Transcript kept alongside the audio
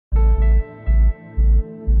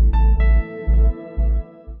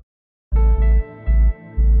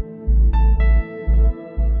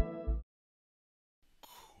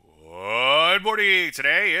morning.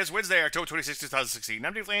 Today is Wednesday, October 26, 2016.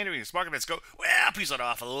 I'm Dave Landry. This market bets go, well, peeled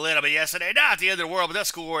off a little bit yesterday. Not the end of the world, but that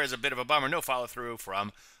score is a bit of a bummer. No follow through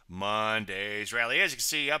from Monday's rally. As you can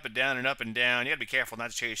see, up and down and up and down. You got to be careful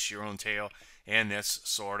not to chase your own tail in this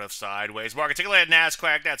sort of sideways market. Take a look at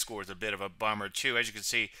NASDAQ. That score is a bit of a bummer, too. As you can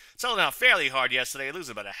see, it's selling out fairly hard yesterday,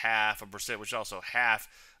 losing about 0.5%, which is also half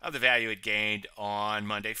of the value it gained on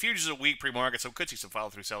Monday. Futures are weak pre-market, so we could see some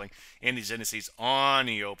follow-through selling in these indices on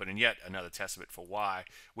the open, and yet another testament for why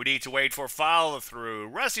we need to wait for follow-through.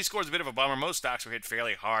 Rusty scores a bit of a bummer. Most stocks were hit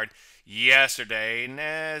fairly hard yesterday, and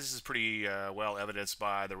this is pretty well evidenced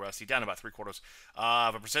by the Rusty, down about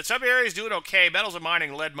 0.75%. Some areas doing okay. Metals and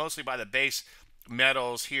mining led mostly by the base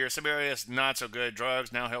metals here. Some areas not so good.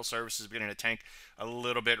 Drugs, now health services beginning to tank a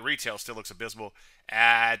little bit. Retail still looks abysmal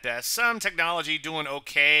at best. Some technology doing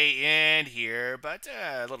okay in here, but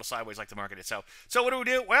a little sideways like the market itself. So what do we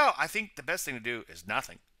do? Well, I think the best thing to do is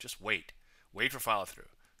nothing. Just wait. Wait for follow through.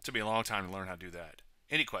 It's going to be a long time to learn how to do that.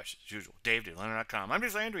 Any questions? As usual, Dave@Landry.com. I'm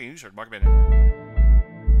just Landry. You heard Market Minute.